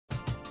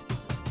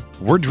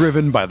We're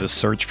driven by the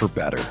search for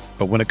better.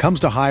 But when it comes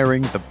to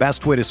hiring, the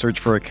best way to search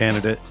for a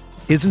candidate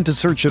isn't to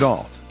search at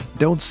all.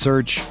 Don't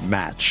search,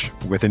 match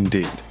with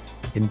Indeed.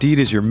 Indeed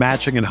is your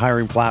matching and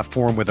hiring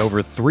platform with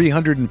over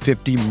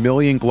 350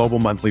 million global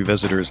monthly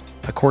visitors,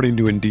 according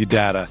to Indeed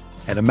data,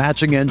 and a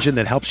matching engine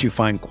that helps you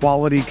find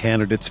quality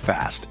candidates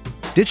fast.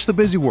 Ditch the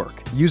busy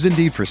work. Use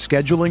Indeed for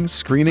scheduling,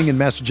 screening, and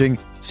messaging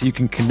so you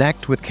can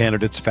connect with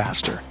candidates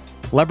faster.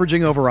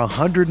 Leveraging over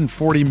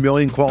 140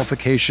 million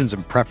qualifications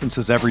and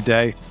preferences every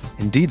day,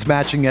 Indeed's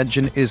matching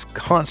engine is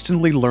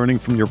constantly learning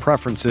from your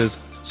preferences,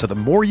 so the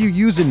more you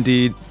use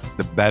Indeed,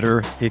 the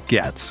better it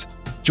gets.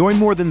 Join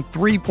more than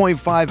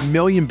 3.5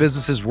 million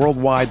businesses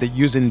worldwide that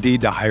use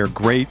Indeed to hire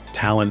great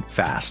talent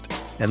fast.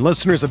 And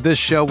listeners of this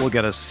show will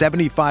get a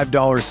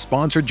 $75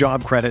 sponsored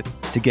job credit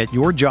to get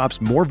your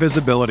jobs more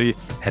visibility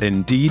at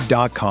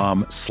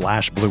Indeed.com/Blue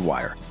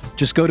Wire.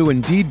 Just go to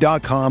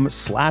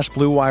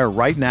Indeed.com/Blue Wire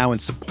right now and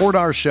support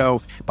our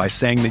show by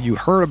saying that you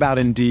heard about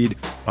Indeed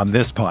on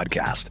this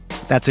podcast.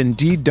 That's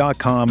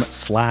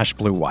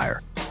Indeed.com/Blue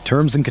Wire.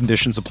 Terms and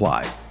conditions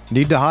apply.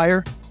 Need to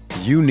hire?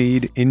 You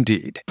need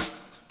Indeed.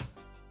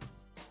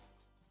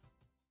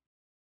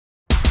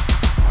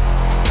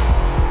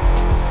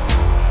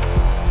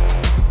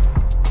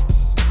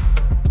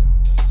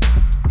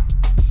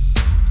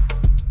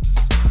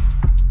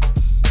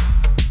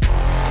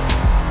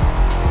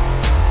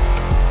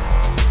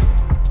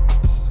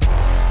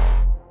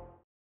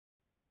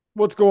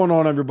 What's going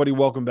on, everybody?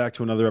 Welcome back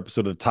to another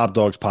episode of the Top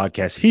Dogs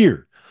Podcast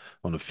here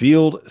on the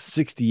Field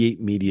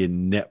 68 Media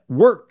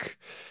Network.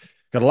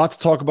 Got a lot to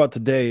talk about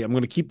today. I'm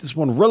going to keep this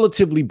one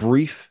relatively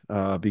brief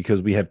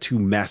because we have two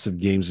massive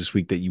games this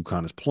week that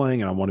UConn is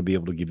playing, and I want to be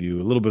able to give you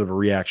a little bit of a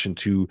reaction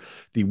to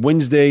the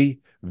Wednesday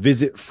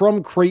visit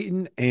from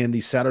Creighton and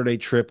the Saturday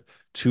trip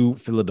to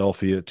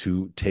Philadelphia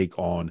to take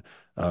on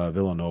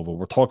Villanova.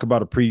 We'll talk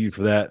about a preview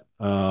for that.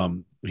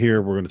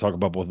 Here, we're going to talk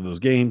about both of those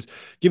games,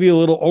 give you a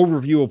little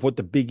overview of what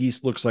the Big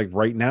East looks like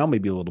right now,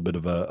 maybe a little bit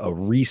of a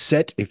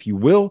reset, if you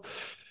will.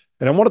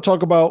 And I want to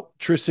talk about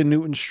Tristen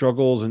Newton's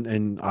struggles,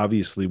 and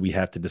obviously we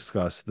have to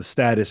discuss the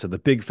status of the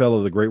big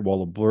fellow, the Great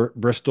Wall of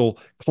Bristol,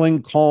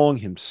 Kling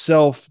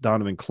himself,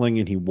 Donovan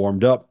Clingan. He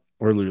warmed up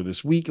earlier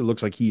this week. It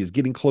looks like he is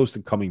getting close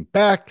to coming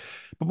back.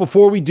 But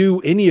before we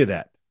do any of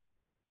that,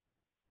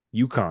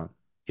 UConn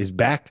is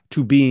back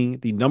to being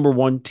the number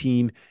one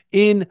team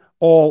in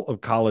all of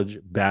college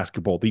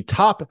basketball, the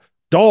top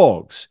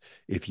dogs,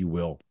 if you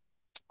will.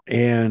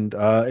 And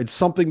it's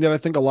something that I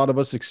think a lot of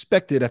us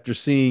expected after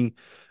seeing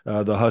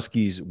the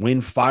Huskies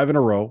win 5 in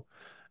a row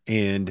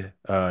and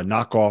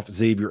knock off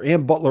Xavier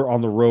and Butler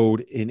on the road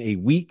in a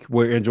week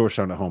where, and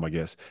Georgetown at home, I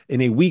guess,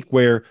 in a week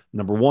where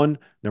number 1,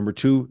 number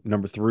 2,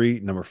 number 3,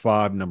 number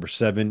 5, number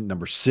 7,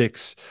 number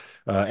 6,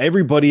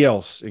 everybody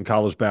else in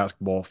college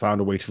basketball found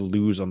a way to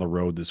lose on the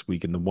road this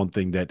week. And the one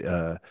thing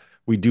that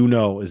we do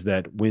know is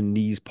that when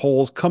these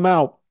polls come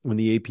out, when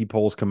the AP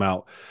polls come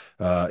out,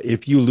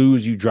 if you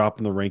lose, you drop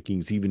in the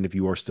rankings, even if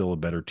you are still a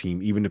better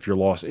team, even if your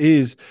loss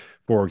is,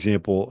 for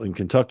example, in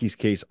Kentucky's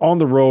case, on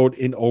the road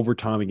in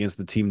overtime against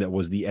the team that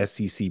was the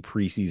SEC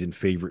preseason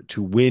favorite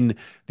to win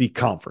the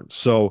conference.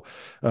 So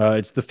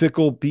it's the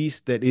fickle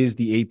beast that is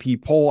the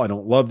AP poll. I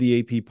don't love the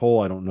AP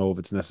poll. I don't know if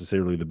it's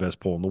necessarily the best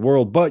poll in the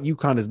world, but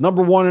UConn is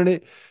number one in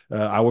it.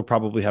 I would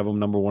probably have them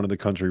number one in the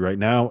country right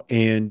now.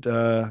 And,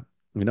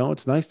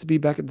 it's nice to be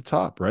back at the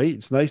top, right?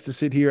 It's nice to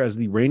sit here as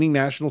the reigning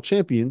national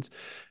champions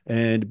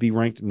and be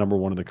ranked number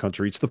one in the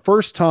country. It's the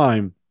first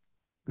time.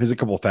 Here's a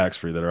couple of facts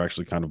for you that are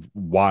actually kind of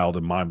wild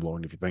and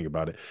mind-blowing if you think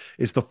about it.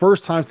 It's the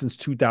first time since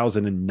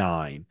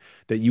 2009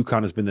 that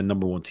UConn has been the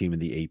number one team in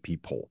the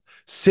AP poll.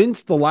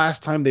 Since the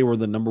last time they were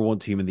the number one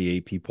team in the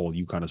AP poll,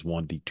 UConn has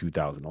won the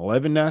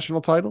 2011 national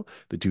title,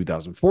 the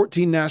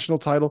 2014 national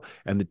title,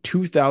 and the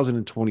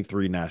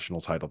 2023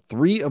 national title.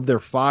 3 of their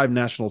 5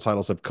 national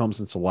titles have come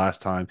since the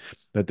last time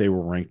that they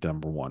were ranked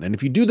number one. And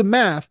if you do the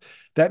math,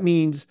 that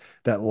means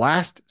that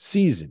last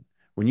season,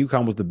 when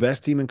UConn was the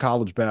best team in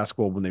college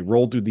basketball, when they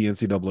rolled through the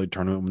NCAA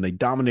tournament, when they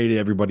dominated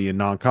everybody in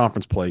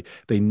non-conference play,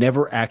 they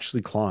never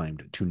actually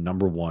climbed to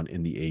number one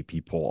in the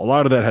AP poll. A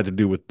lot of that had to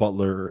do with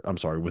Purdue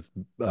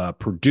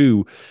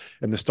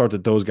and the start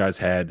that those guys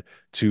had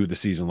to the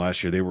season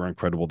last year. They were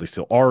incredible. They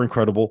still are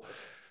incredible.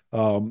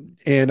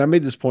 And I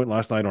made this point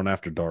last night on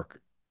After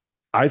Dark.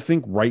 I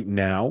think right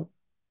now,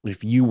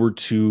 if you were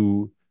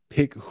to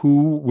pick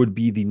who would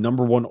be the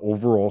number one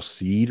overall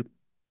seed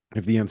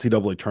if the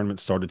NCAA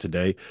tournament started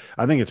today,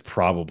 I think it's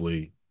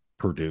probably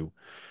Purdue.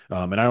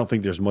 And I don't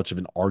think there's much of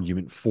an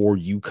argument for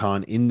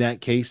UConn in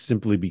that case,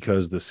 simply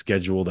because the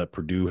schedule that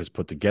Purdue has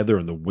put together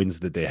and the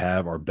wins that they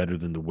have are better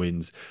than the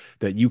wins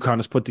that UConn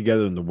has put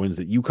together and the wins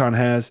that UConn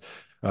has.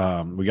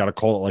 We got to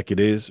call it like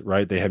it is,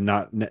 right? They have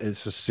not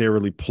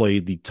necessarily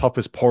played the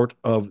toughest part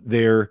of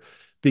their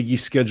Big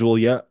East schedule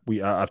yet.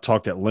 I've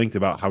talked at length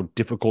about how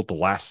difficult the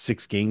last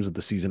 6 games of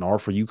the season are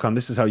for UConn.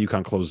 This is how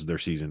UConn closes their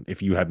season,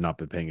 if you have not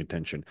been paying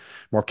attention.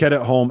 Marquette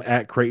at home,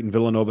 at Creighton,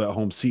 Villanova at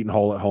home, Seton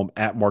Hall at home,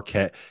 at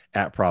Marquette,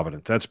 at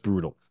Providence. That's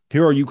brutal.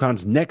 Here are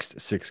UConn's next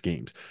 6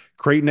 games: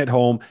 Creighton at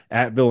home,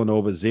 at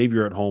Villanova,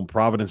 Xavier at home,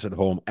 Providence at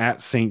home,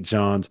 at St.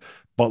 John's,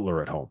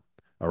 Butler at home.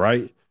 All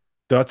right.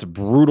 That's a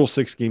brutal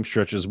 6 game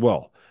stretch as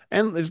well.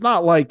 And it's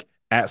not like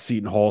at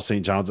Seton Hall,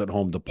 St. John's at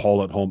home,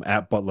 DePaul at home,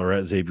 at Butler,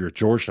 at Xavier,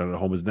 Georgetown at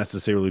home is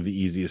necessarily the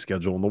easiest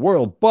schedule in the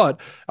world.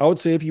 But I would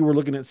say if you were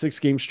looking at 6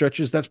 game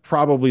stretches, that's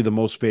probably the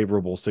most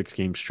favorable 6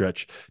 game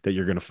stretch that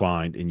you're going to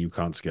find in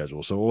UConn's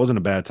schedule. So it wasn't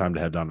a bad time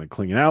to have Donovan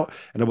Clingan out,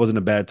 and it wasn't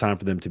a bad time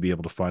for them to be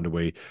able to find a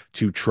way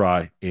to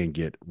try and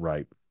get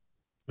right.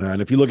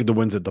 And if you look at the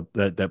wins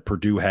that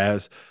Purdue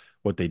has,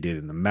 what they did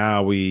in the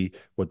Maui,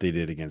 what they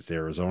did against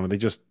Arizona, they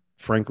just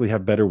frankly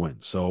have better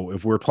wins. So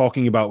if we're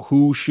talking about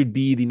who should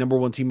be the number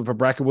one team, if a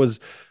bracket was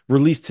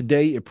released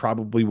today, it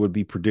probably would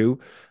be Purdue.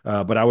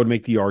 But I would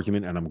make the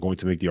argument, and I'm going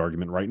to make the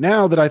argument right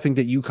now, that I think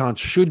that UConn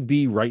should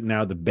be right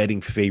now the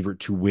betting favorite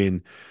to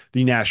win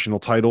the national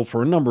title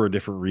for a number of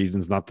different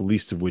reasons, not the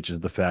least of which is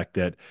the fact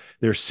that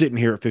they're sitting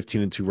here at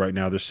 15-2 right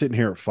now. They're sitting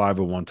here at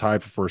 5-1,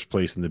 tied for first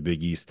place in the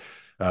Big East.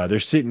 They're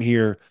sitting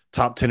here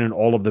top 10 in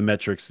all of the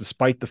metrics,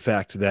 despite the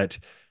fact that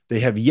they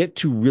have yet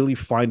to really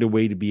find a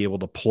way to be able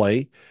to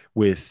play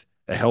with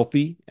a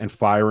healthy and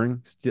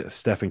firing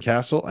Stephen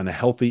Castle and a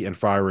healthy and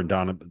firing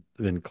Donovan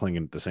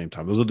Clingan at the same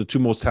time. Those are the 2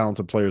 most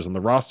talented players on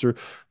the roster.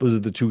 Those are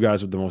the 2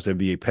 guys with the most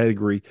NBA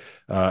pedigree,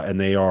 and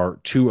they are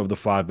 2 of the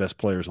 5 best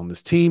players on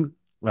this team.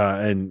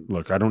 And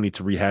look, I don't need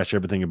to rehash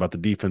everything about the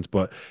defense,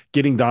 but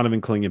getting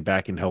Donovan Clingan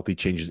back and healthy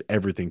changes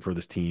everything for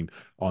this team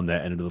on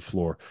that end of the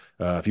floor.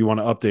 If you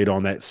want to update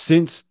on that,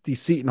 since the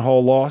Seton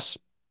Hall loss,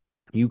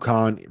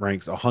 UConn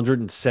ranks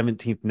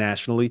 117th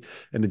nationally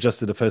in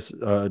adjusted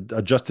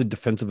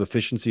defensive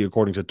efficiency,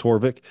 according to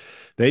Torvik.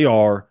 They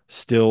are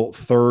still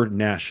 3rd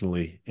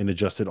nationally in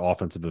adjusted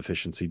offensive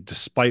efficiency,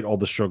 despite all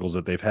the struggles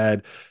that they've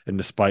had, and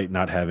despite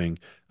not having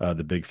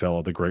the big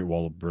fellow, the Great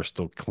Wall of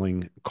Bristol,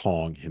 Kling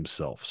Kong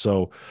himself.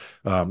 So,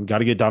 got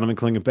to get Donovan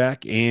Clingan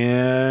back,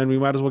 and we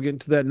might as well get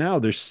into that now.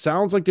 There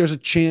sounds like there's a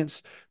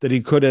chance that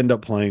he could end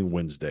up playing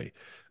Wednesday.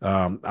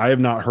 I have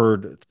not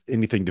heard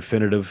anything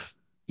definitive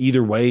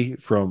either way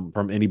from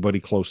anybody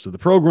close to the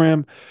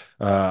program.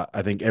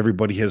 I think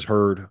everybody has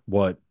heard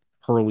what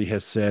Hurley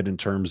has said in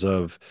terms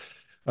of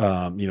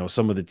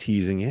some of the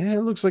teasing. Yeah,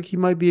 it looks like he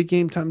might be a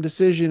game time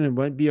decision. It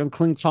might be on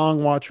Kling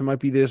Kong watch. It might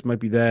be this, might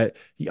be that.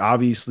 He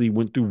obviously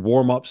went through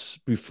warm-ups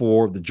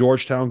before the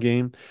Georgetown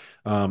game.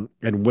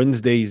 And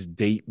Wednesday's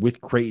date with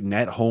Creighton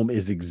at home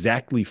is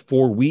exactly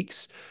 4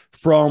 weeks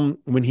from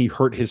when he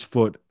hurt his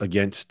foot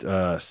against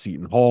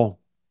Seton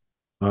Hall.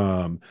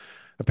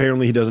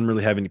 Apparently he doesn't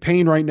really have any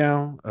pain right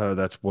now.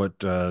 That's what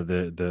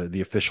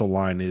the official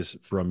line is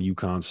from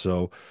UConn.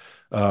 So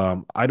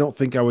I don't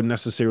think I would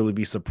necessarily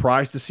be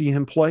surprised to see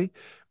him play.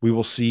 We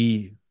will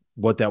see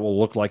what that will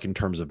look like in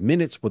terms of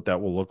minutes, what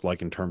that will look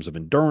like in terms of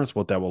endurance,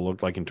 what that will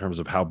look like in terms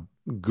of how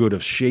good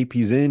of shape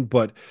he's in.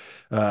 But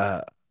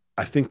I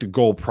think the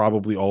goal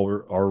probably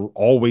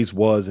always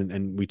was,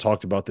 and we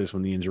talked about this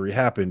when the injury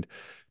happened,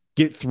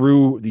 get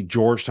through the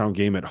Georgetown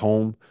game at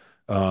home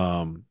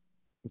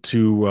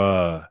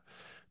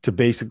to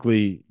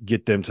basically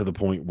get them to the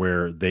point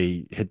where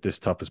they hit this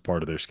toughest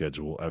part of their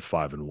schedule at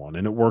 5-1,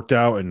 and it worked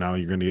out. And now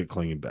you're going to get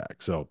Clingan back,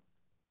 so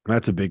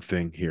that's a big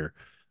thing here.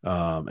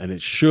 And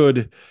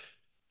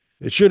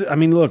I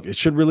mean, look, it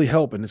should really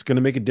help, and it's going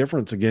to make a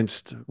difference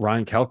against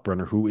Ryan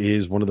Kalkbrenner, who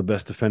is one of the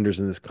best defenders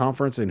in this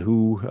conference and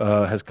who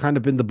has kind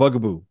of been the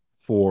bugaboo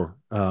for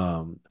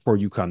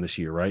UConn this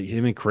year, right?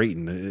 Him and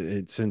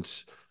Creighton,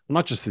 since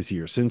not just this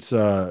year, since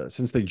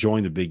they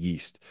joined the Big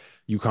East,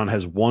 UConn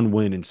has 1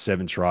 win in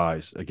 7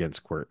 tries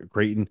against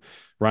Creighton.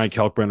 Ryan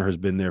Kalkbrenner has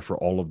been there for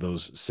all of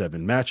those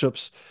 7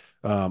 matchups.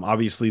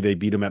 Obviously, they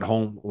beat him at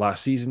home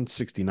last season,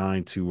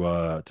 69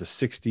 to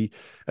 60,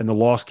 and the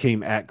loss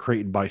came at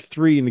Creighton by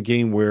 3 in a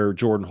game where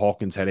Jordan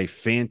Hawkins had a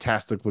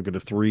fantastic look at a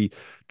 3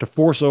 to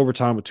force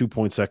overtime with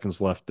 2.2 seconds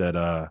left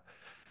that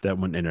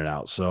went in and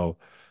out. So,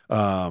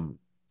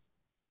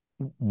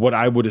 what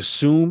I would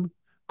assume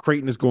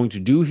Creighton is going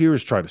to do here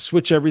is try to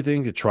switch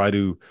everything to try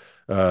to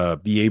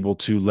be able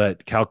to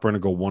let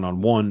Kalkbrenner go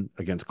one-on-one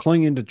against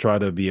Clingan, to try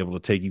to be able to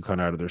take UConn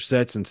out of their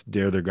sets and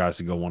dare their guys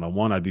to go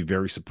one-on-one. I'd be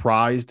very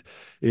surprised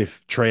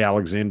if Trey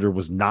Alexander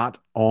was not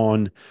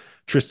on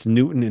Tristen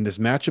Newton in this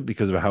matchup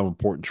because of how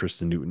important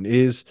Tristen Newton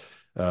is.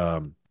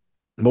 But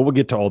we'll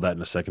get to all that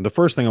in a second. The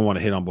first thing I want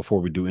to hit on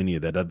before we do any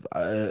of that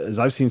is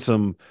I've seen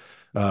some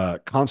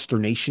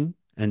consternation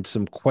and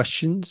some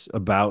questions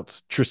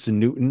about Tristen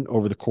Newton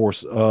over the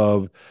course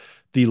of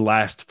the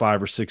last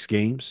 5 or 6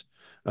 games.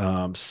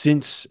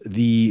 Since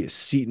the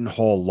Seton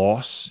Hall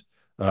loss,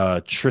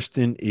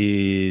 Tristen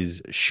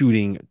is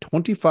shooting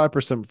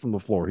 25% from the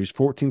floor. He's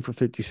 14 for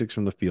 56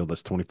 from the field.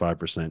 That's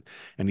 25%.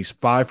 And he's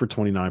 5 for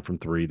 29 from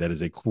 3. That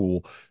is a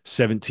cool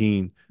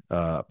 17%.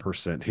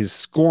 His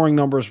scoring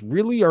numbers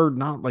really are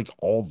not like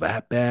all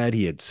that bad.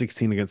 He had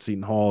 16 against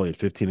Seton Hall. He had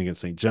 15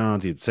 against St.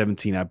 John's. He had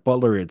 17 at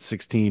Butler. He had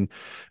 16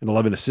 and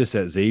 11 assists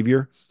at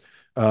Xavier.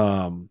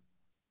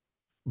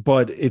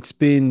 But it's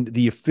been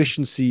the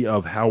efficiency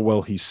of how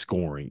well he's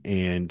scoring.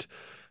 And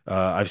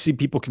I've seen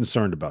people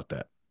concerned about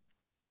that.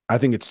 I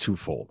think it's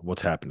twofold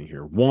what's happening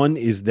here. One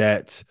is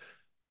that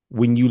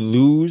when you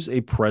lose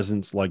a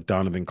presence like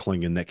Donovan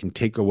Clingan that can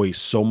take away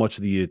so much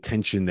of the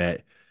attention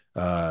that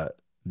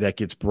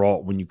gets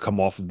brought when you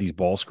come off of these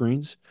ball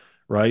screens,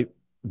 right?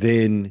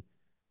 Then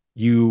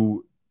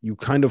you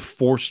kind of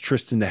force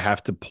Tristen to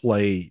have to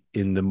play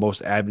in the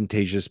most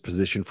advantageous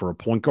position for a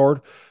point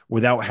guard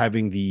without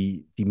having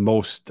the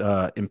most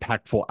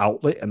impactful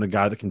outlet and the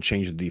guy that can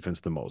change the defense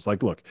the most.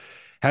 Like, look,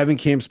 having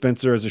Cam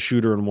Spencer as a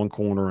shooter in one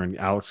corner and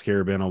Alex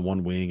Caravan on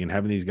one wing and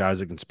having these guys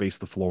that can space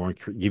the floor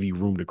and give you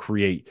room to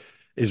create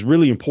is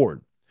really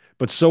important.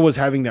 But so is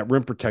having that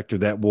rim protector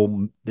that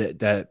will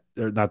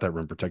not that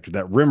rim protector,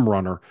 that rim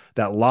runner,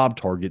 that lob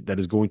target that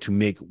is going to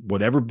make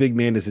whatever big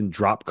man is in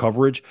drop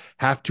coverage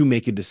have to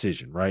make a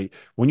decision, right?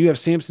 When you have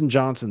Samson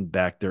Johnson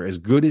back there, as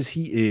good as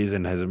he is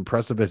and as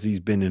impressive as he's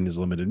been in his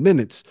limited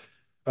minutes,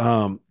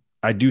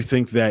 I do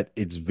think that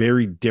it's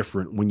very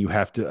different when you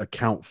have to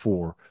account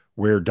for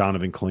where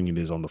Donovan Clingan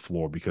is on the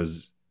floor,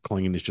 because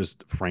Clingan is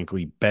just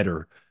frankly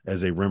better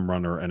as a rim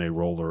runner and a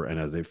roller and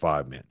as a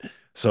 5-man.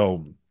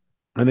 So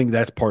I think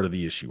that's part of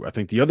the issue. I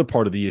think the other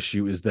part of the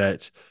issue is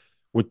that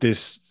with this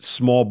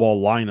small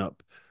ball lineup,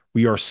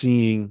 we are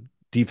seeing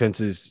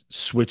defenses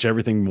switch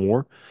everything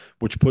more,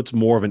 which puts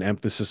more of an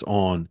emphasis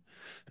on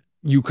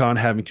UConn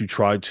having to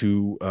try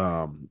to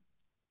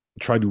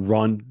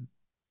run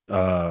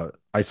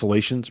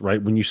isolations,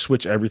 right? When you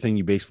switch everything,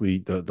 you basically,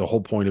 the whole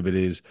point of it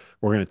is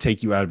we're going to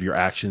take you out of your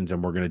actions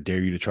and we're going to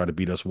dare you to try to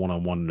beat us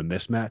one-on-one in a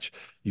mismatch.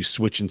 You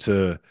switch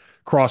into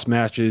cross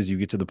matches, you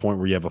get to the point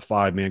where you have a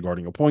 5-man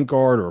guarding a point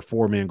guard or a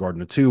 4-man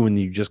guarding a 2, and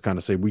you just kind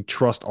of say, we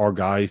trust our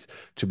guys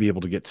to be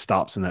able to get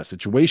stops in that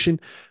situation.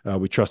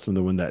 We trust them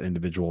to win that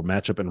individual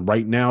matchup. And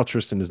right now,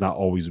 Tristen is not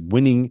always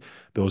winning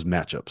those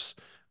matchups.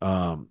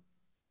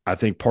 I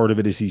think part of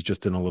it is he's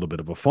just in a little bit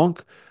of a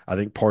funk. I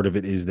think part of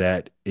it is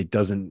that he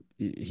doesn't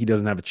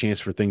have a chance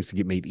for things to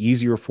get made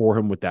easier for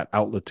him with that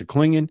outlet to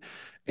Clingan.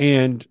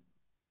 And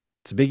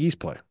it's a Big East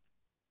play.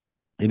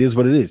 It is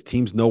what it is.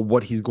 Teams know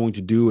what he's going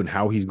to do and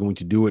how he's going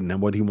to do it and then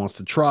what he wants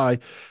to try.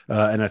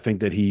 And I think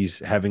that he's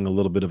having a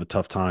little bit of a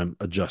tough time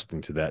adjusting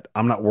to that.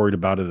 I'm not worried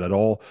about it at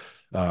all.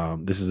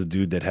 This is a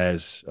dude that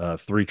has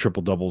 3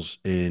 triple doubles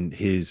in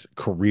his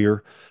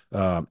career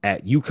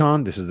at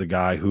UConn. This is a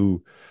guy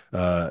who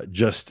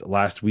just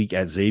last week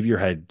at Xavier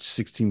had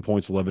 16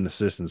 points, 11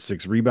 assists, and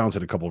 6 rebounds,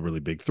 had a couple of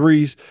really big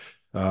threes.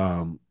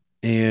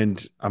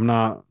 And I'm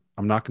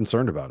not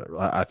concerned about it.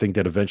 I think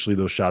that eventually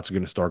those shots are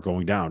going to start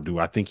going down. Do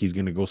I think he's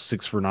going to go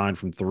 6 for 9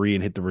 from 3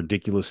 and hit the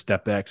ridiculous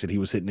step backs that he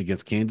was hitting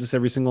against Kansas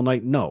every single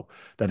night? No,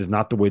 that is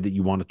not the way that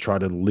you want to try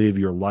to live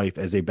your life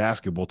as a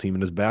basketball team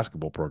in his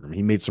basketball program.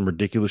 He made some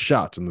ridiculous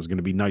shots, and there's going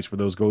to be nights where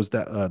those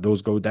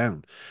go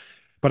down.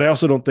 But I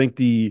also don't think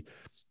the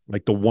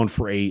 1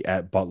 for 8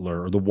 at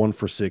Butler or the 1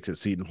 for 6 at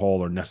Seton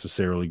Hall are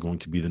necessarily going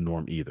to be the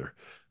norm either.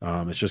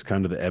 It's just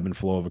kind of the ebb and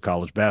flow of a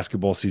college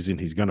basketball season.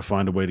 He's going to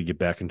find a way to get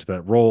back into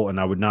that role. And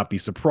I would not be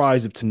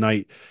surprised if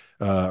tonight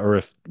or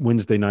if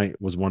Wednesday night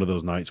was one of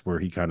those nights where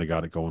he kind of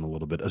got it going a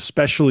little bit,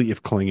 especially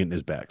if Clingan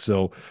is back.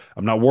 So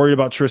I'm not worried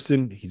about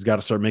Tristen. He's got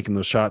to start making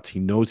those shots. He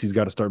knows he's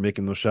got to start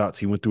making those shots.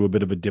 He went through a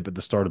bit of a dip at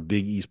the start of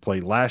Big East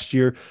play last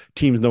year.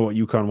 Teams know what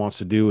UConn wants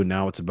to do, and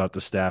now it's about the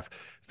staff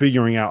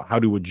figuring out how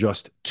to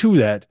adjust to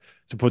that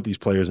to put these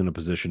players in a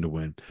position to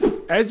win.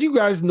 As you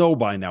guys know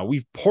by now,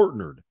 we've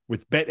partnered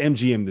with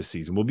BetMGM this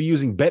season. We'll be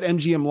using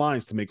BetMGM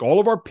lines to make all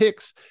of our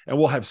picks, and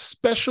we'll have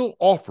special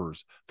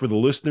offers for the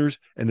listeners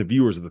and the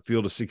viewers of the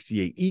Field of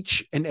 68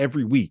 each and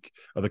every week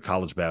of the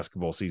college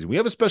basketball season. We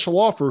have a special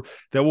offer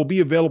that will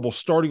be available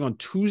starting on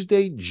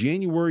Tuesday,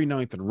 January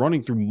 9th and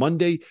running through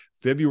Monday,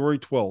 February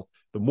 12th,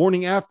 the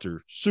morning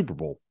after Super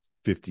Bowl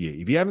 58.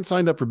 If you haven't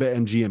signed up for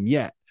BetMGM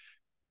yet,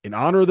 in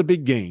honor of the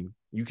big game,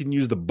 you can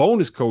use the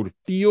bonus code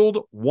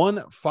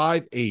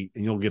FIELD158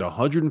 and you'll get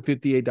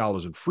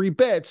 $158 in free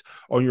bets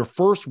on your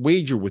first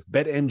wager with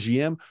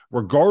BetMGM,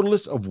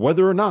 regardless of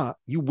whether or not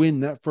you win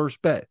that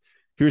first bet.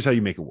 Here's how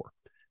you make it work.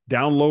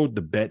 Download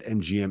the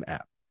BetMGM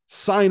app.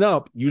 Sign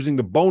up using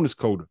the bonus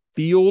code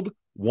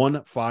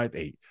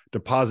FIELD158.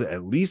 Deposit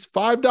at least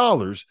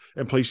 $5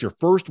 and place your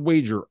first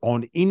wager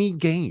on any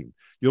game.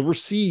 You'll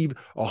receive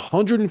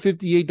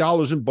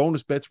 $158 in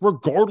bonus bets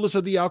regardless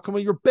of the outcome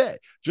of your bet.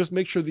 Just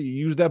make sure that you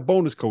use that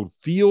bonus code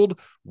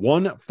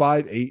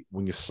FIELD158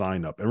 when you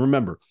sign up. And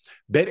remember,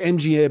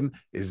 BetMGM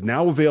is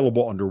now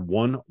available under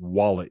one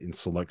wallet in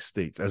select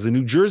states. As a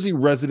New Jersey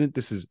resident,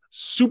 this is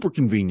super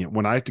convenient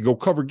when I have to go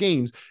cover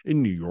games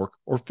in New York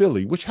or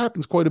Philly, which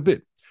happens quite a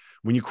bit.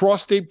 When you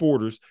cross state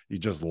borders, you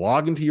just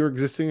log into your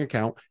existing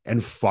account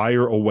and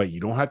fire away. You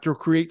don't have to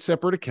create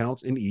separate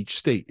accounts in each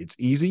state. It's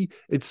easy,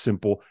 it's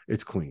simple,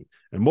 it's clean.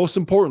 And most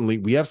importantly,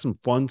 we have some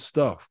fun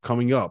stuff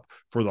coming up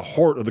for the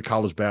heart of the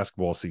college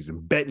basketball season.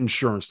 Bet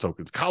insurance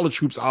tokens, college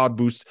hoops odd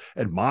boosts,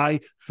 and my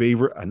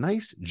favorite, a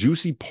nice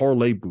juicy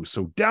parlay boost.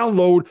 So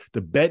download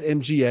the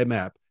BetMGM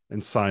app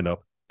and sign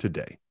up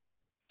today.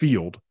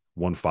 Field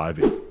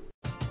 158.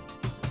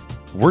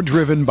 We're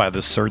driven by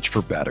the search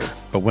for better.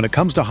 But when it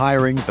comes to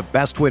hiring, the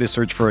best way to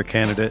search for a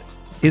candidate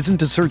isn't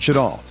to search at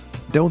all.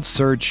 Don't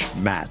search,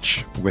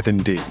 match with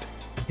Indeed.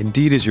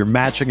 Indeed is your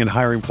matching and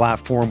hiring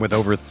platform with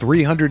over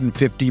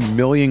 350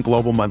 million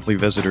global monthly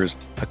visitors,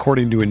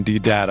 according to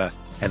Indeed data,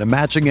 and a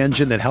matching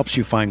engine that helps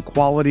you find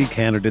quality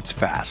candidates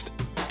fast.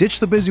 Ditch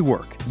the busy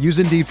work. Use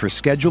Indeed for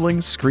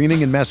scheduling,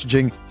 screening, and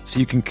messaging so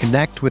you can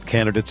connect with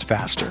candidates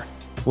faster.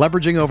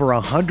 Leveraging over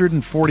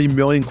 140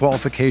 million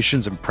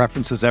qualifications and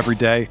preferences every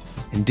day,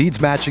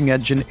 Indeed's matching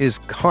engine is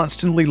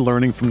constantly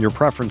learning from your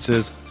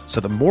preferences,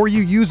 so the more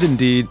you use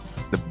Indeed,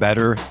 the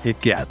better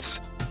it gets.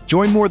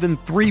 Join more than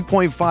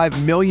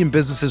 3.5 million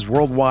businesses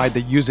worldwide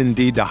that use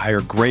Indeed to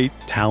hire great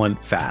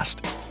talent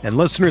fast. And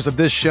listeners of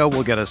this show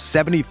will get a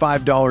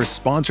 $75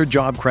 sponsored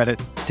job credit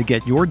to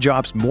get your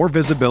jobs more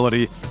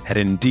visibility at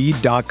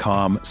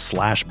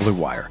Indeed.com/Blue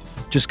Wire.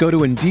 Just go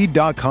to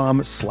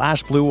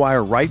Indeed.com/Blue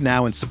Wire right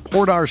now and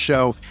support our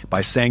show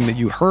by saying that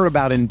you heard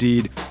about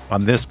Indeed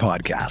on this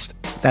podcast.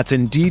 That's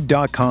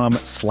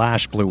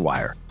Indeed.com/Blue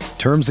Wire.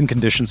 Terms and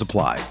conditions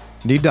apply.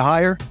 Need to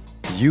hire?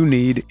 You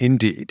need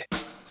Indeed.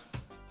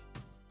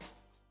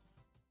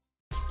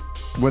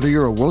 Whether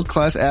you're a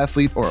world-class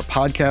athlete or a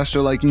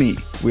podcaster like me,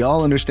 we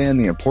all understand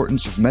the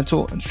importance of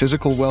mental and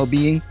physical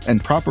well-being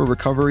and proper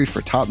recovery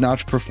for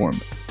top-notch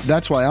performance.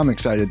 That's why I'm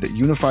excited that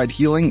Unified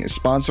Healing is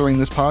sponsoring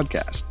this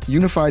podcast.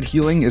 Unified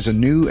Healing is a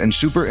new and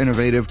super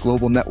innovative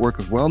global network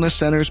of wellness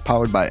centers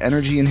powered by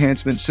Energy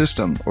Enhancement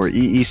System, or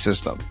EE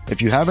System. If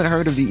you haven't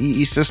heard of the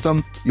EE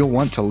System, you'll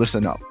want to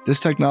listen up. This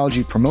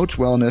technology promotes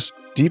wellness,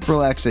 deep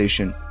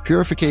relaxation,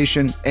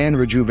 purification, and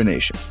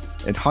rejuvenation.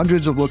 At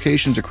hundreds of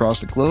locations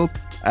across the globe,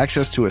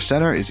 access to a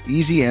center is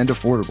easy and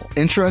affordable.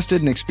 Interested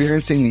in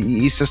experiencing the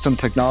EE System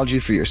technology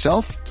for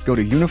yourself? Go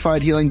to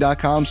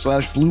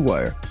unifiedhealing.com/Blue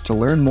Wire to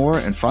learn more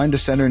and find a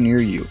center near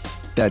you.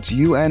 That's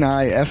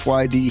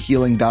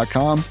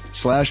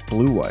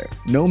UNIFYDhealing.com/Blue Wire.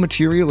 No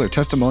material or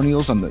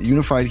testimonials on the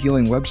Unified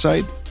Healing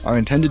website are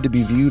intended to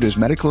be viewed as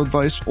medical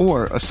advice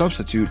or a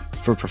substitute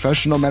for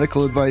professional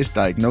medical advice,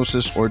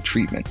 diagnosis, or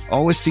treatment.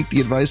 Always seek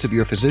the advice of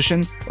your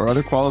physician or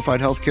other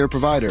qualified healthcare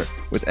provider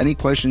with any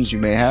questions you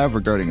may have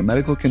regarding a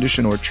medical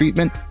condition or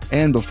treatment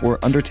and before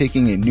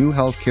undertaking a new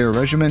healthcare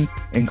regimen,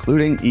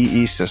 including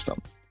EE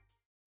System.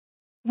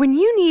 When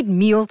you need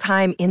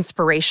mealtime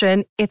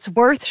inspiration, it's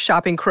worth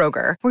shopping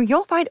Kroger, where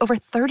you'll find over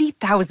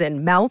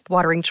 30,000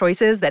 mouth-watering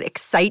choices that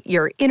excite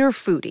your inner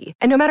foodie.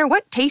 And no matter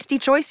what tasty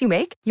choice you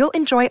make, you'll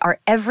enjoy our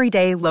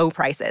everyday low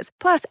prices,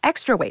 plus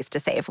extra ways to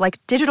save,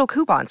 like digital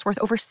coupons worth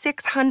over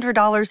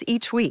 $600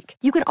 each week.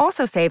 You can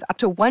also save up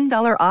to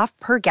 $1 off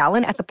per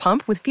gallon at the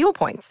pump with fuel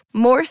points.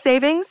 More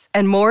savings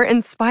and more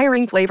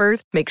inspiring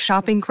flavors make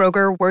shopping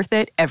Kroger worth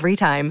it every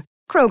time.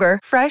 Kroger,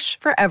 fresh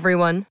for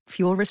everyone.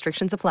 Fuel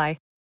restrictions apply.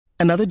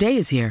 Another day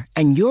is here,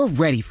 and you're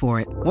ready for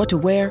it. What to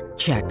wear?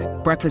 Check.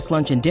 Breakfast,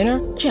 lunch, and dinner?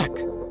 Check.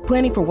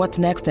 Planning for what's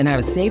next and how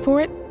to save for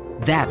it?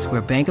 That's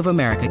where Bank of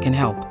America can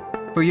help.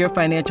 For your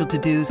financial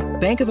to-dos,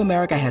 Bank of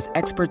America has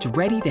experts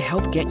ready to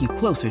help get you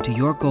closer to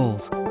your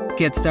goals.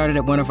 Get started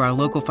at one of our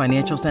local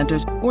financial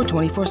centers or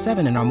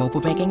 24/7 in our mobile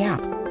banking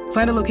app.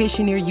 Find a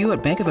location near you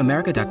at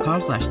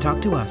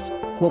bankofamerica.com/talktous.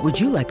 What would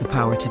you like the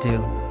power to do?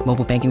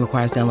 Mobile banking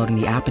requires downloading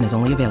the app and is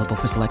only available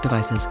for select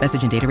devices.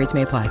 Message and data rates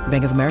may apply.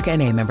 Bank of America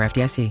N.A., member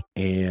FDIC.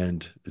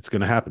 And it's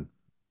going to happen.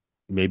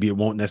 Maybe it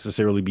won't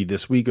necessarily be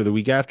this week or the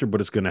week after,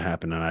 but it's going to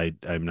happen, and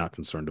I'm not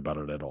concerned about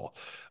it at all.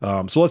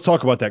 So let's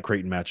talk about that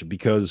Creighton matchup,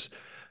 because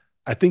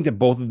I think that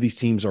both of these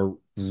teams are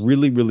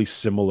really, really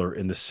similar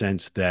in the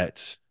sense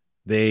that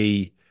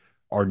their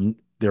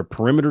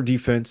perimeter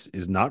defense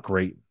is not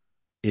great.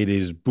 It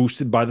is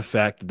boosted by the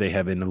fact that they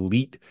have an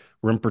elite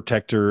rim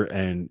protector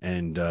and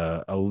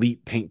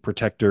elite paint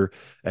protector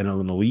and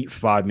an elite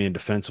five-man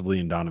defensively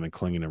in Donovan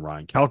Clingan and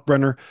Ryan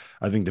Kalkbrenner.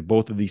 I think that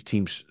both of these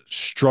teams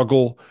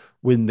struggle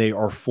when they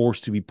are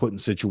forced to be put in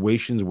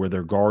situations where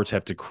their guards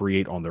have to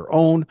create on their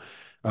own.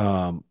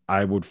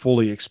 I would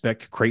fully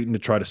expect Creighton to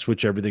try to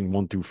switch everything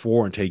 1 through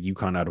 4 and take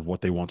UConn out of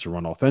what they want to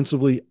run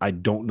offensively. I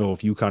don't know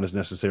if UConn is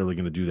necessarily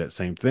going to do that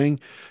same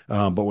thing.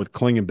 But with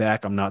Clingan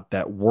back, I'm not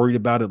that worried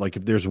about it. Like,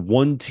 if there's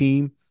one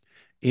team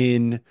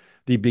in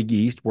the Big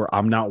East where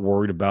I'm not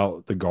worried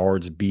about the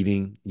guards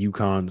beating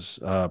UConn's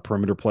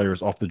perimeter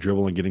players off the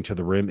dribble and getting to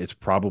the rim, it's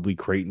probably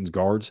Creighton's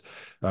guards.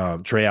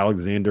 Trey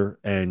Alexander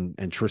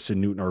and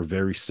Tristen Newton are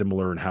very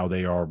similar in how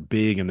they are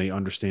big and they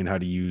understand how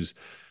to use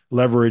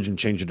leverage and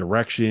change of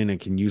direction and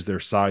can use their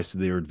size to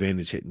their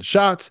advantage hitting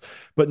shots,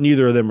 but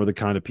neither of them are the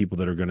kind of people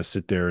that are going to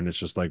sit there and it's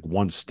just like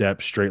one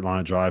step, straight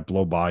line drive,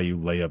 blow by you,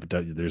 layup.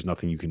 There's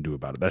nothing you can do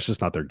about it. That's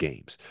just not their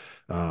games.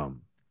 And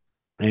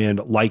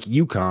like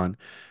UConn,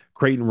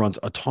 Creighton runs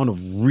a ton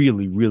of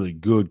really, really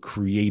good,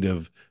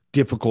 creative,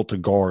 difficult to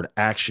guard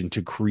action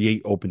to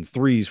create open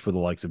threes for the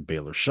likes of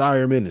Baylor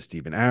Shireman and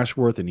Stephen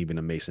Ashworth and even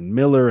a Mason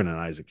Miller, and an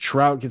Isaac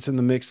Trout gets in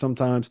the mix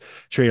sometimes.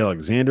 Trey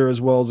Alexander as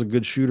well is a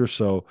good shooter.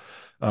 So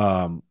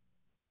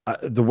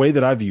the way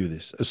that I view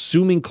this,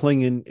 assuming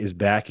Clingan is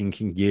back and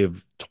can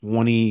give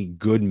 20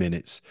 good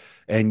minutes,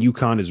 and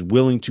UConn is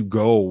willing to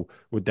go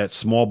with that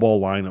small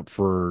ball lineup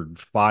for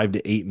 5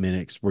 to 8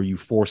 minutes, where you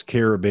force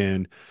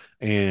Caravan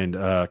and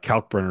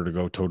Kalkbrenner to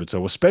go toe to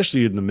toe,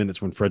 especially in the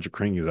minutes when Frederick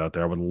King is out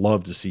there. I would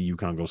love to see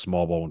UConn go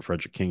small ball when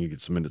Frederick King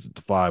gets some minutes at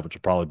the 5, which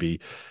will probably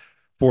be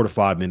 4 to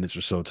 5 minutes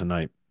or so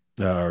tonight.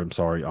 I'm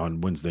sorry,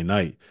 on Wednesday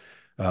night.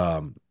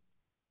 Um,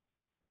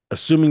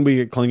 Assuming we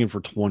get Clingan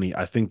for 20,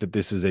 I think that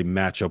this is a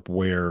matchup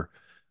where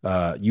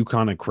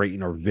UConn and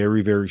Creighton are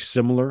very, very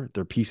similar.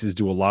 Their pieces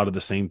do a lot of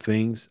the same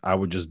things. I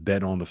would just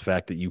bet on the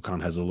fact that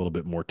UConn has a little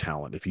bit more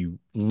talent. If you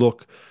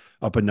look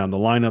up and down the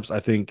lineups, I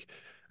think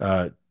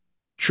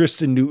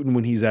Tristen Newton,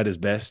 when he's at his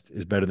best,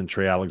 is better than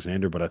Trey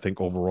Alexander, but I think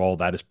overall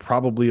that is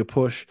probably a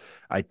push.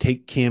 I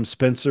take Cam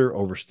Spencer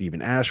over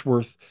Stephen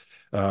Ashworth.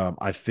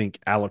 I think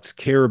Alex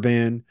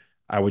Caravan,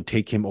 I would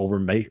take him over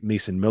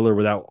Mason Miller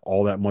without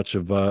all that much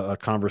of a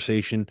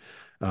conversation.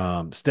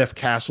 Steph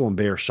Castle and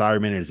Bear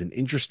Shireman is an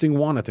interesting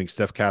one. I think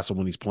Steph Castle,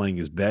 when he's playing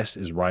his best,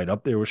 is right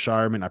up there with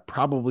Shireman. I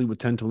probably would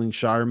tend to lean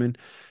Shireman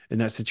in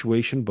that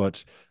situation,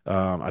 but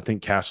I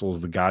think Castle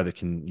is the guy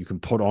that you can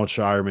put on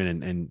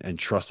Shireman and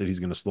trust that he's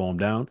going to slow him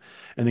down.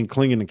 And then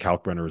Clingan and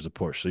Kalkbrenner is a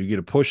push. So you get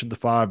a push at the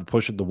 5, a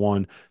push at the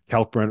 1.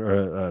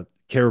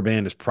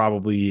 Caravan is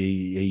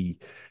probably a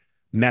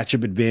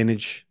matchup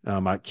advantage.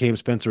 Cam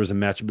Spencer is a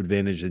matchup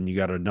advantage, and you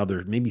got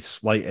another maybe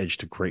slight edge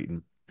to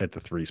Creighton at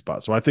the 3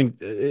 spot. So I think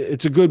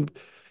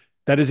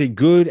that is a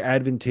good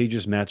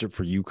advantageous matchup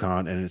for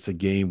UConn, and it's a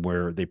game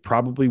where they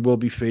probably will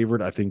be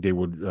favored. I think they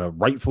would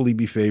rightfully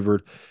be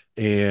favored,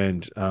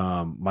 and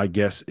my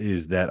guess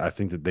is that I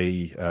think that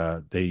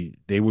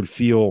they would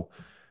feel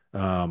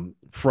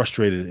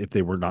frustrated if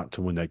they were not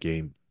to win that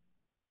game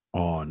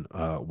on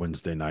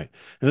Wednesday night.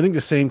 And I think the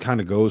same kind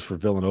of goes for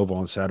Villanova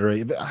on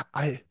Saturday.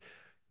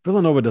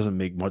 Villanova doesn't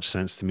make much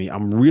sense to me.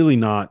 I'm really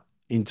not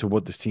into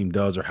what this team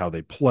does or how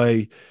they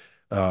play.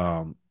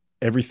 Um,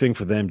 Everything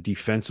for them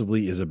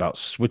defensively is about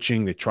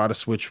switching. They try to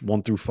switch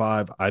 1 through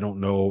 5. I don't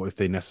know if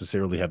they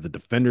necessarily have the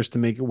defenders to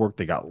make it work.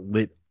 They got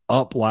lit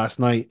up last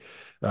night,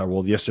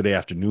 yesterday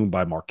afternoon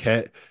by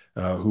Marquette,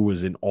 who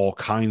was in all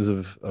kinds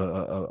of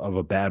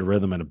a bad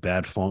rhythm and a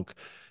bad funk.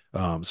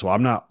 So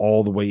I'm not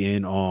all the way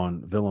in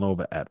on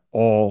Villanova at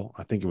all.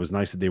 I think it was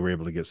nice that they were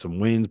able to get some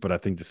wins, but I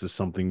think this is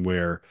something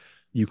where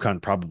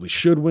UConn probably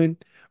should win.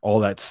 All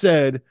that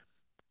said,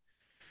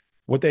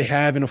 what they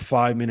have in a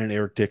 5-minute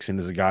Eric Dixon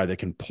is a guy that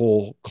can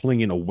pull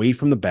Clingan away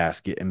from the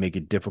basket and make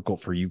it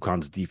difficult for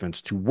UConn's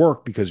defense to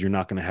work, because you're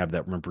not going to have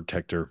that rim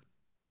protector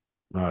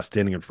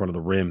standing in front of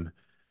the rim,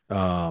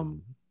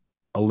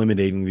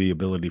 eliminating the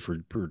ability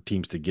for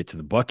teams to get to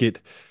the bucket.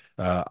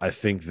 I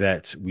think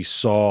that we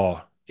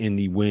saw in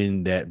the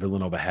win that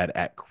Villanova had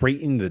at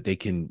Creighton that they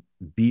can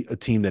beat a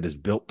team that is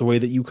built the way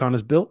that UConn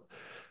is built.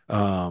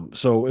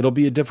 So it'll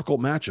be a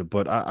difficult matchup,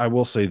 but I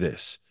will say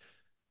this.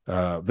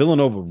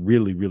 Villanova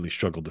really, really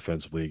struggled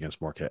defensively against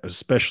Marquette,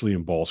 especially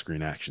in ball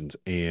screen actions.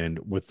 And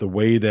with the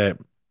way that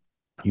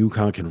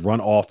UConn can run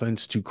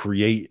offense to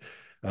create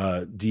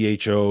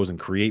DHOs and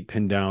create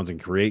pin downs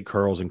and create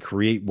curls and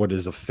create what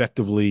is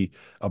effectively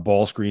a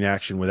ball screen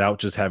action without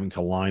just having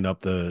to line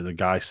up the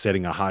guy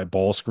setting a high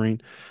ball screen,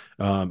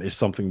 is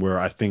something where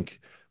I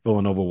think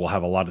Villanova will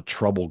have a lot of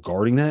trouble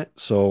guarding that.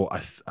 So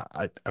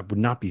I would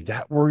not be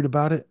that worried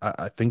about it.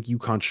 I think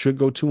UConn should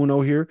go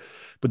 2-0 here.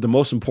 But the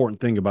most important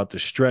thing about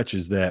this stretch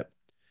is that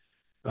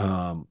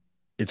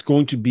it's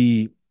going to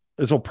be,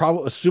 so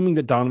probably assuming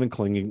that Donovan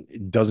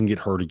Clingan doesn't get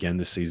hurt again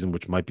this season,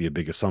 which might be a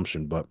big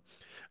assumption, but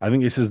I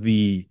think this is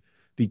the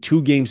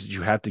 2 games that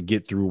you have to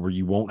get through where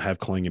you won't have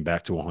Clingan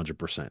back to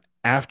 100%.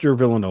 After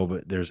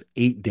Villanova, there's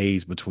 8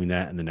 days between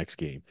that and the next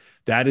game.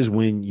 That is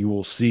when you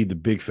will see the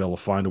big fella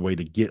find a way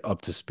to get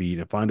up to speed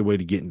and find a way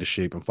to get into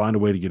shape and find a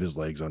way to get his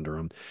legs under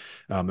him.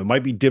 It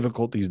might be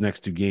difficult these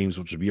next 2 games,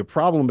 which would be a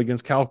problem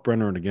against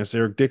Kalkbrenner and against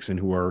Eric Dixon,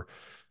 who are,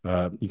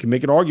 you can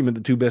make an argument,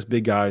 the 2 best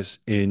big guys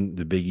in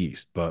the Big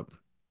East, but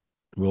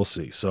we'll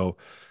see. So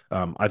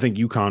I think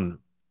UConn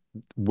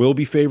will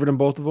be favored in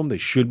both of them. They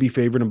should be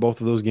favored in both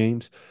of those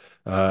games.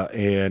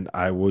 And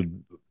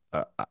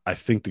I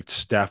think the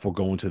staff will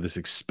go into this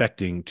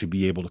expecting to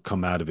be able to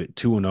come out of it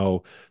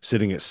 2-0,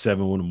 sitting at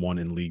 7-1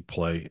 in league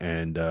play,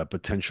 and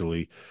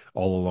potentially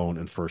all alone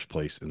in first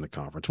place in the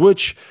conference,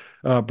 which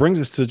brings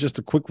us to just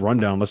a quick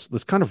rundown.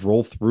 Let's kind of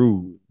roll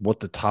through what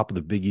the top of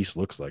the Big East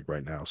looks like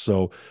right now.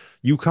 So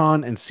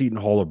UConn and Seton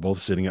Hall are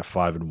both sitting at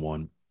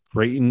 5-1.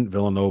 Creighton,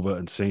 Villanova,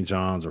 and St.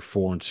 John's are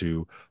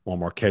 4-2, while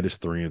Marquette is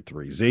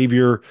 3-3.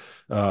 Xavier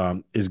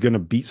is going to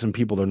beat some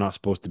people they're not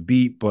supposed to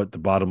beat, but the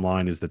bottom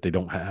line is that they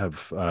don't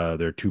have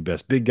their 2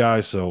 best big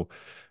guys, so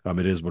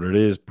it is what it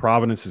is.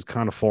 Providence is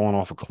kind of falling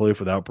off a cliff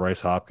without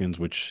Bryce Hopkins,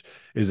 which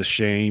is a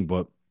shame,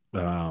 but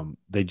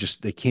they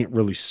can't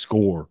really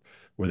score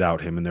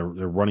without him, and they're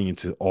running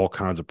into all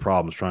kinds of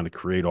problems trying to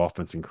create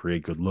offense and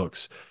create good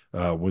looks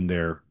when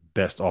their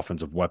best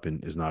offensive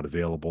weapon is not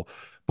available.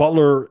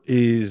 Butler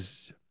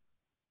is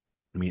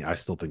I mean, I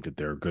still think that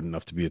they're good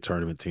enough to be a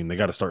tournament team. They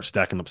got to start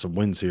stacking up some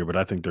wins here, but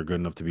I think they're good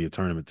enough to be a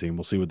tournament team.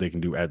 We'll see what they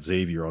can do at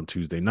Xavier on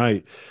Tuesday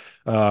night.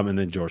 And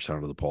then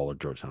Georgetown to DePaul or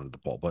Georgetown to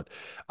DePaul. But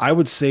I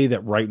would say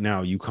that right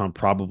now, UConn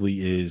probably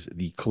is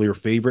the clear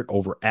favorite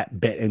over at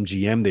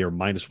BetMGM. They are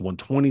minus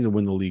 120 to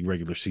win the league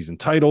regular season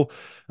title.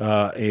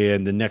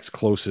 And the next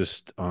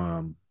closest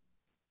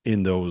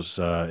in those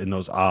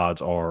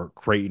odds are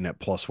Creighton at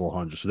plus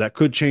 400. So that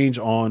could change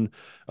on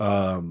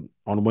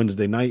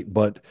Wednesday night,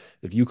 but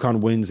if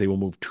UConn wins, they will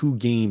move 2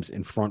 games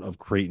in front of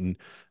Creighton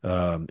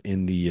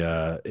in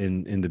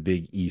the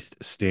Big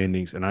East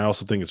standings. And I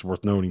also think it's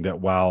worth noting that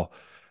while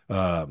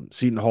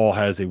Seton Hall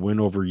has a win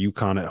over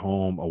UConn at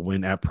home, a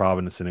win at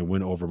Providence, and a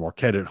win over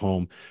Marquette at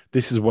home,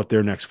 this is what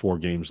their next 4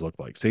 games look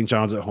like. St.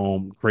 John's at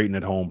home, Creighton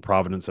at home,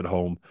 Providence at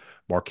home,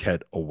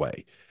 Marquette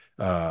away.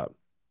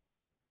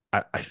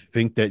 I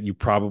think that you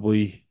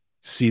probably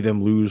see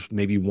them lose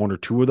maybe 1 or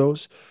 2 of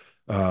those.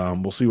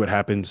 We'll see what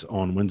happens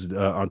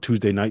on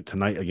Tuesday night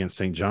tonight against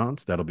St.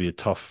 John's. That'll be a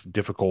tough,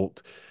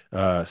 difficult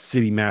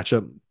city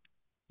matchup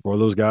for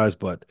those guys.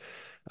 But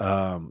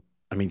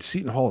I mean,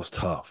 Seton Hall is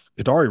tough.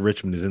 Kadari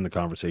Richmond is in the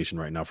conversation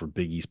right now for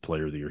Big East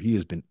Player of the Year. He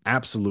has been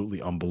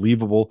absolutely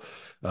unbelievable.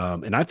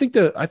 And I think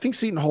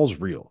Seton Hall's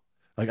real.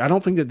 Like, I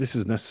don't think that this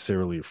is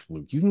necessarily a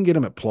fluke. You can get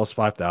him at plus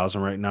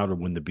 5,000 right now to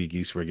win the Big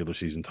East regular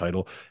season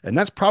title. And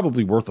that's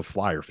probably worth a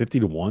flyer, 50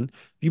 to 1. If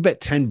you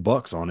bet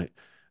 $10 on it,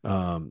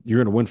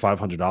 you're going to win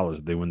 $500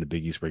 if they win the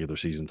Big East regular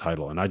season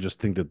title. And I just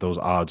think that those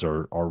odds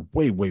are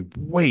way, way,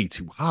 way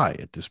too high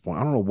at this point.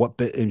 I don't know what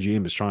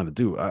BetMGM is trying to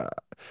do.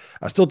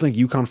 I still think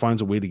UConn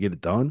finds a way to get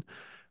it done,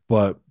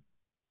 but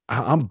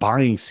I'm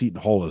buying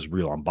Seton Hall as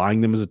real. I'm buying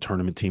them as a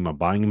tournament team. I'm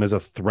buying them as a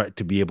threat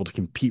to be able to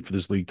compete for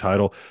this league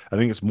title. I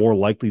think it's more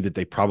likely that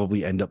they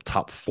probably end up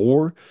top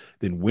 4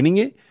 than winning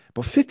it.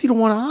 But 50 to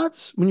 1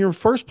 odds when you're in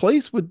first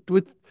place with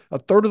a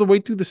third of the way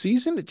through the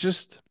season,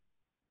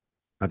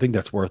 I think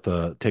that's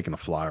worth taking a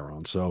flyer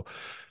on. So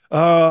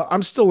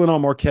I'm still in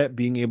on Marquette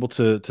being able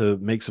to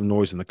make some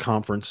noise in the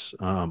conference.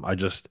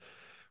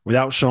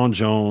 Without Sean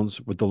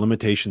Jones, with the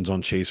limitations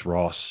on Chase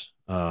Ross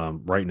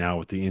right now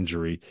with the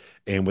injury,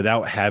 and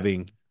without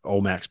having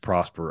Omax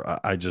Prosper,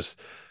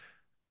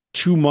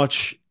 too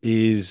much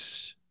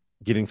is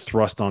getting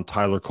thrust on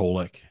Tyler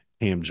Kolek,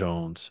 Cam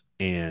Jones,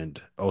 and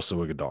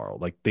Oso Ighodaro.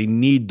 Like, they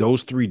need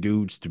those 3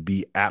 dudes to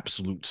be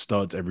absolute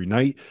studs every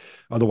night.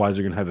 Otherwise,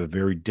 they're going to have a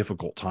very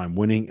difficult time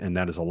winning, and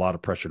that is a lot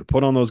of pressure to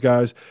put on those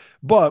guys.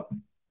 But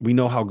we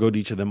know how good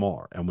each of them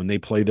are. And when they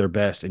play their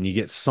best and you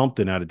get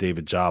something out of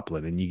David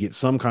Joplin and you get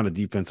some kind of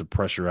defensive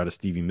pressure out of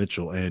Stevie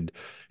Mitchell and,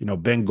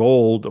 Ben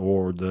Gold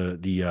or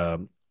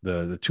the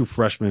 2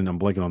 freshmen, I'm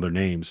blanking on their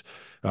names,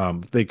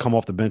 they come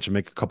off the bench and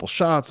make a couple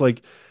shots.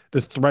 Like,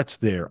 the threat's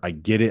there. I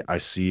get it. I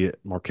see it.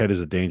 Marquette is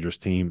a dangerous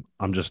team.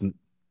 I'm just,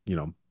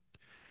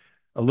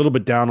 a little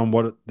bit down on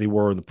what they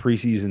were in the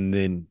preseason.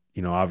 Then,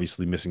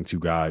 obviously missing 2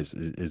 guys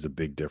is a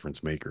big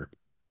difference maker.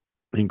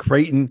 In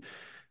Creighton,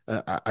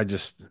 I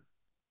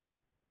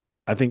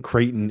think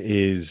Creighton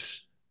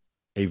is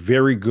a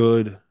very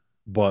good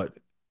but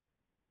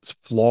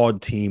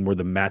flawed team where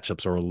the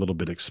matchups are a little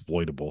bit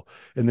exploitable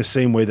in the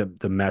same way that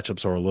the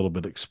matchups are a little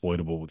bit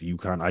exploitable with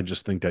UConn. I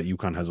just think that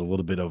UConn has a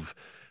little bit of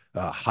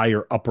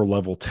higher upper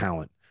level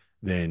talent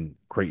than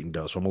Creighton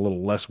does. So I'm a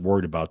little less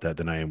worried about that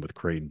than I am with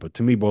Creighton. But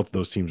to me, both of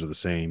those teams are the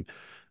same.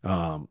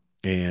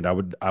 And I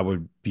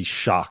would be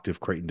shocked if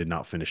Creighton did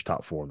not finish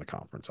top 4 in the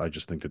conference. I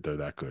just think that they're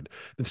that good.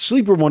 The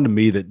sleeper one to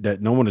me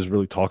that no one is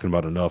really talking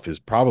about enough is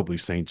probably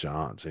St.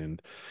 John's.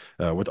 And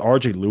with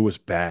RJ Lewis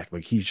back,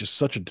 like, he's just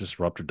such a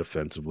disruptor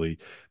defensively.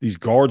 These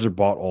guards are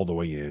bought all the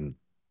way in.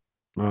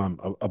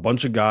 A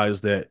bunch of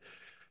guys that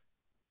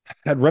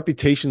had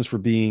reputations for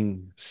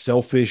being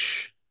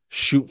selfish,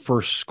 shoot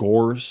first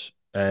scores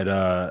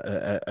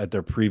at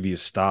their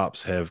previous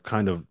stops have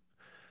kind of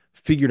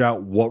figured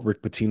out what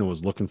Rick Pitino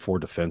was looking for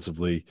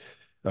defensively.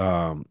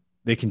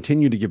 They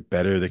continue to get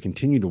better. They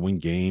continue to win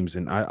games.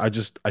 And I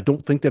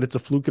don't think that it's a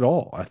fluke at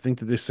all. I think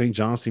that this St.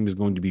 John's team is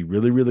going to be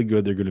really, really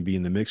good. They're going to be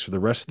in the mix for the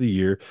rest of the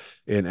year.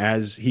 And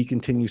as he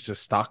continues to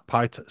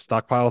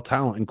stockpile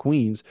talent in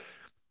Queens,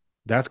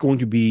 that's going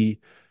to be,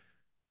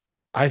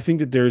 I think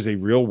that there's a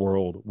real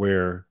world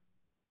where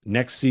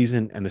next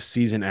season and the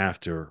season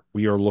after,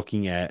 we are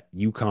looking at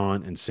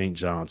UConn and St.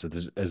 John's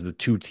as the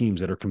 2 teams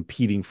that are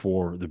competing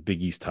for the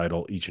Big East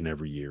title each and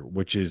every year,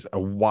 which is a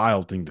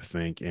wild thing to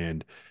think.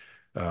 And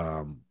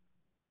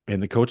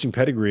the coaching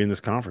pedigree in this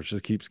conference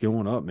just keeps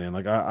going up, man.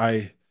 Like,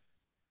 I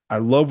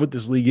love what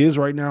this league is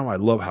right now. I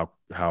love how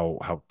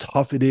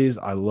tough it is.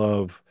 I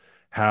love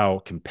how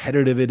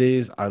competitive it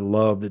is. I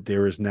love that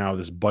there is now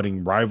this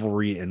budding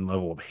rivalry and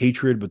level of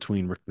hatred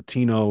between Rick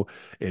Pitino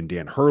and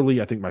Dan Hurley.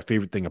 I think my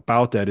favorite thing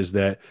about that is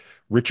that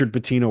Richard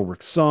Pitino,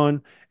 Rick's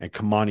son, and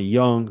Kamani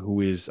Young,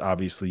 who is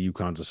obviously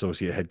UConn's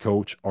associate head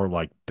coach, are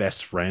like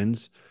best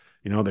friends.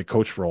 They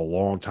coached for a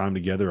long time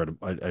together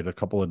at a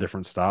couple of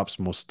different stops,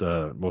 most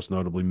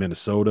notably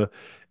Minnesota.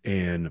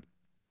 And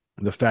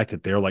the fact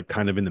that they're like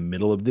kind of in the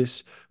middle of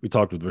this, we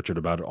talked with Richard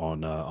about it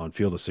on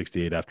Field of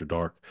 68 After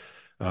Dark.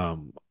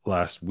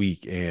 last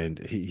week, and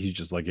he's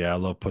just like, yeah, I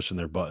love pushing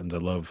their buttons. I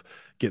love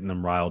getting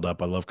them riled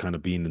up. I love kind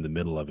of being in the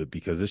middle of it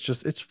because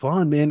it's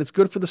fun, man. It's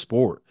good for the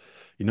sport.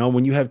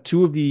 When you have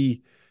two of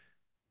the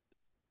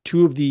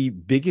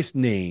biggest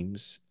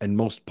names and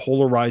most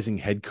polarizing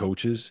head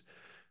coaches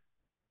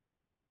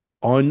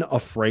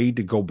unafraid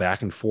to go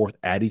back and forth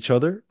at each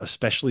other,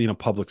 especially in a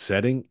public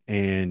setting.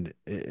 And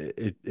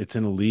it's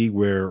in a league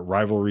where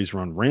rivalries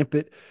run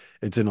rampant.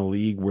 It's in a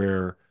league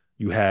where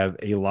you have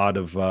a lot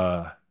of,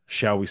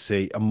 shall we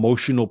say,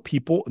 emotional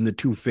people in the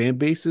two fan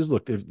bases.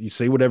 Look, if you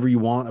say whatever you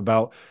want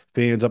about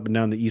fans up and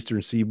down the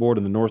Eastern Seaboard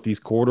and the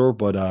Northeast Corridor,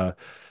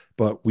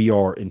 but we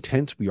are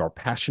intense. We are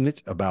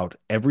passionate about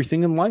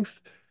everything in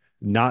life,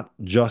 not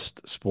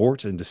just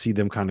sports. And to see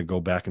them kind of go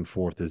back and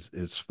forth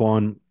is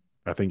fun.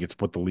 I think it's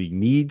what the league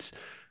needs.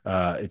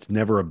 It's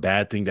never a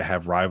bad thing to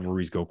have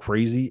rivalries go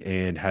crazy,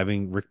 and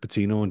having Rick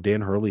Pitino and Dan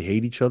Hurley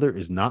hate each other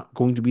is not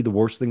going to be the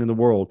worst thing in the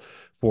world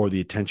for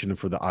the attention and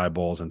for the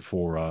eyeballs and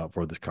for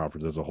this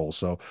conference as a whole.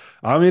 So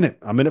I'm in it.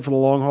 I'm in it for the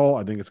long haul.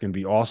 I think it's going to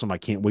be awesome. I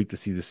can't wait to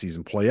see the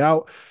season play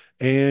out.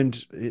 And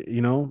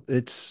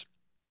it's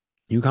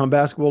UConn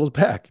basketball is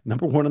back,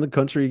 number one in the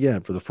country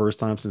again for the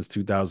first time since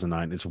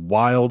 2009. It's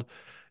wild.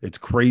 It's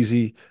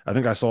crazy. I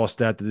think I saw a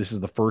stat that this is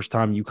the first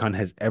time UConn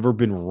has ever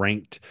been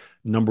ranked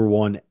number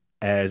one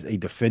as a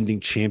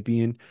defending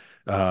champion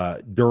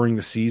during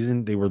the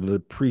season. They were the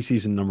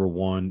preseason number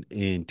one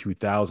in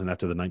 2000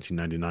 after the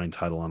 1999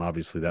 title, and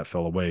obviously that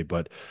fell away.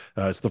 But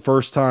it's the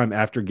first time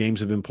after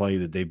games have been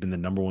played that they've been the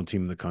number one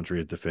team in the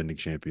country as defending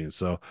champions.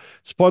 So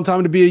it's a fun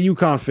time to be a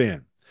UConn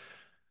fan.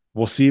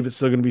 We'll see if it's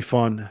still going to be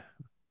fun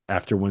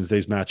after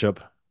Wednesday's matchup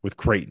with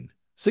Creighton.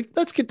 So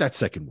let's get that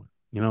second one.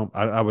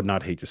 I would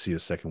not hate to see a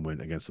second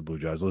win against the Blue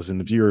Jays. Listen,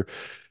 if you're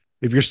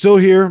still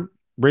here,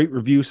 rate,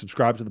 review,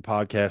 subscribe to the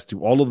podcast, do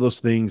all of those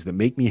things that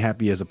make me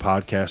happy as a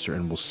podcaster,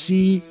 and we'll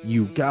see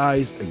you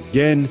guys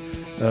again,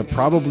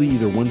 probably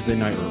either Wednesday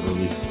night or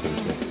early